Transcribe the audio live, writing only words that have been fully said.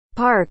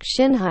Park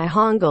Shin-hye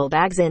Hangul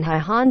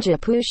Bagsinhye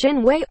Hanjapu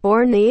Shin-hye,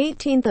 born the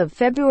 18th of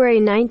February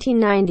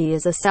 1990,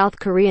 is a South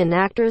Korean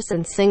actress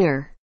and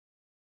singer.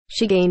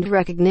 She gained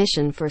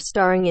recognition for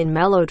starring in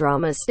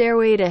melodramas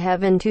Stairway to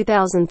Heaven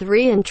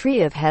 2003 and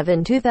Tree of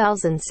Heaven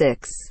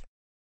 2006.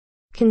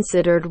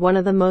 Considered one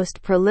of the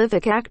most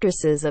prolific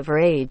actresses of her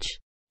age,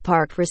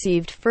 Park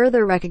received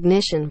further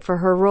recognition for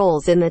her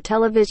roles in the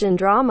television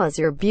dramas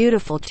You're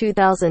Beautiful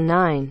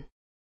 2009,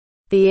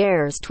 The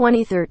Heirs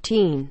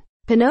 2013,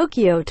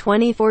 Pinocchio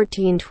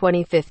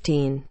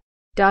 2014-2015,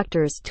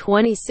 Doctors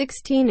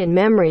 2016, and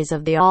Memories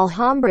of the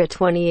Alhambra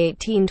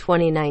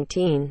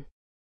 2018-2019.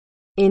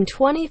 In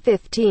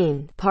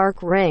 2015,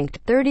 Park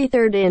ranked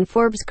 33rd in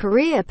Forbes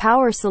Korea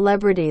Power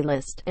Celebrity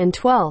list, and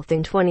 12th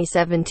in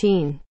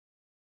 2017.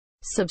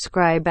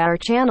 Subscribe our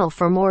channel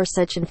for more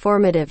such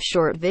informative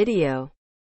short video.